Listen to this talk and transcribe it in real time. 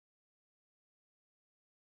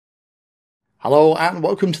Hello and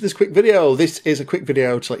welcome to this quick video. This is a quick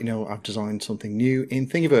video to let you know I've designed something new in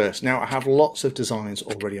Thingiverse. Now I have lots of designs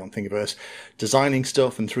already on Thingiverse. Designing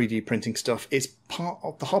stuff and 3D printing stuff is part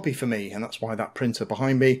of the hobby for me, and that's why that printer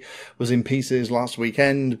behind me was in pieces last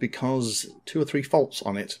weekend because 2 or 3 faults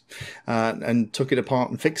on it, and took it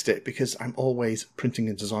apart and fixed it because I'm always printing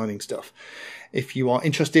and designing stuff. If you are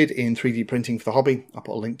interested in 3D printing for the hobby, I'll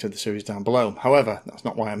put a link to the series down below. However, that's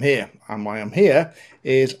not why I'm here. And why I'm here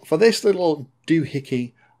is for this little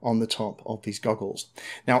doohickey on the top of these goggles.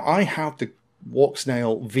 Now, I have the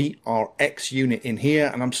Walksnail VRX unit in here,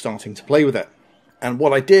 and I'm starting to play with it. And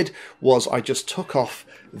what I did was I just took off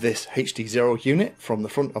this HDZero unit from the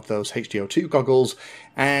front of those HDO2 goggles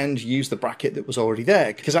and used the bracket that was already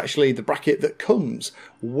there. Because actually the bracket that comes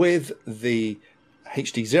with the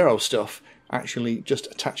HDZero stuff actually just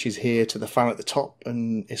attaches here to the fan at the top,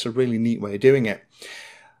 and it's a really neat way of doing it.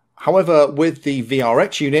 However, with the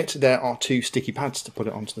VRX unit, there are 2 sticky pads to put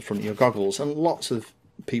it onto the front of your goggles, and lots of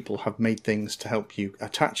people have made things to help you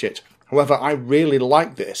attach it. However, I really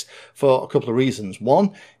like this for a couple of reasons.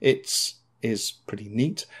 One, it is pretty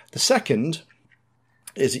neat. The second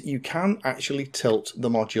is that you can actually tilt the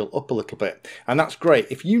module up a little bit, and that's great.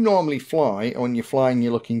 If you normally fly, and when you're flying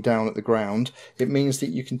you're looking down at the ground, it means that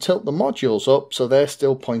you can tilt the modules up so they're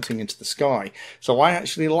still pointing into the sky. So I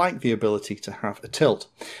actually like the ability to have a tilt.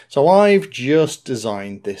 So I've just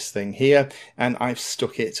designed this thing here and I've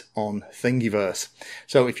stuck it on Thingiverse.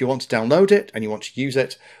 So if you want to download it and you want to use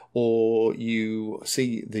it, or you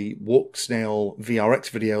see the Walksnail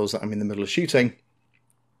VRX videos that I'm in the middle of shooting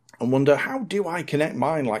and wonder, how do I connect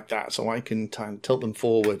mine like that so I can tilt them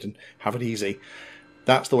forward and have it easy?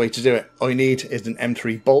 That's the way to do it. All you need is an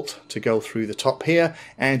M3 bolt to go through the top here,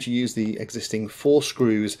 and you use the existing 4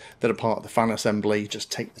 screws that are part of the fan assembly.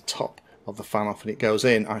 Just take the top of the fan off and it goes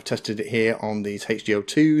in. I've tested it here on these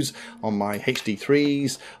HDO2s, on my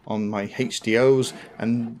HD3s, on my HDOs,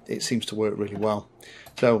 and it seems to work really well.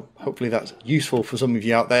 So hopefully that's useful for some of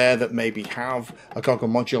you out there that maybe have a goggle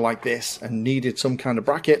module like this and needed some kind of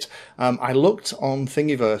bracket. I looked on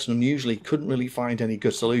Thingiverse and unusually couldn't really find any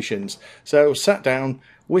good solutions. So sat down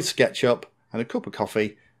with SketchUp and a cup of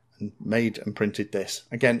coffee and made and printed this.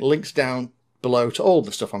 Again, links down below to all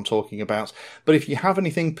the stuff I'm talking about. But if you have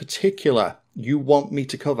anything particular you want me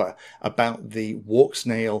to cover about the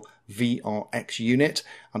Walksnail VRX unit,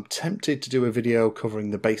 I'm tempted to do a video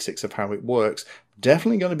covering the basics of how it works.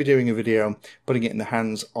 Definitely going to be doing a video putting it in the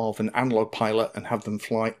hands of an analog pilot and have them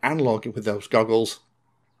fly analog with those goggles,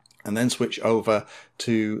 and then switch over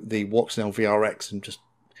to the Walksnail VRX and just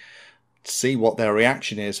see what their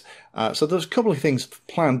reaction is. So there's a couple of things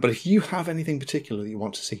planned, but if you have anything particular that you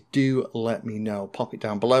want to see, do let me know. Pop it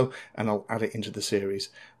down below and I'll add it into the series.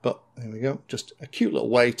 But there we go, just a cute little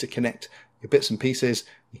way to connect your bits and pieces.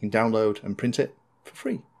 You can download and print it for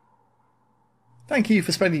free. Thank you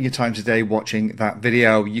for spending your time today watching that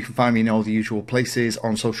video. You can find me in all the usual places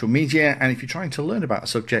on social media, and if you're trying to learn about a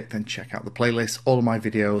subject, then check out the playlist. All of my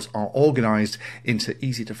videos are organised into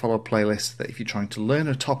easy to follow playlists that, if you're trying to learn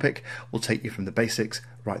a topic, will take you from the basics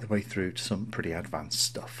right the way through to some pretty advanced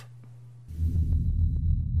stuff.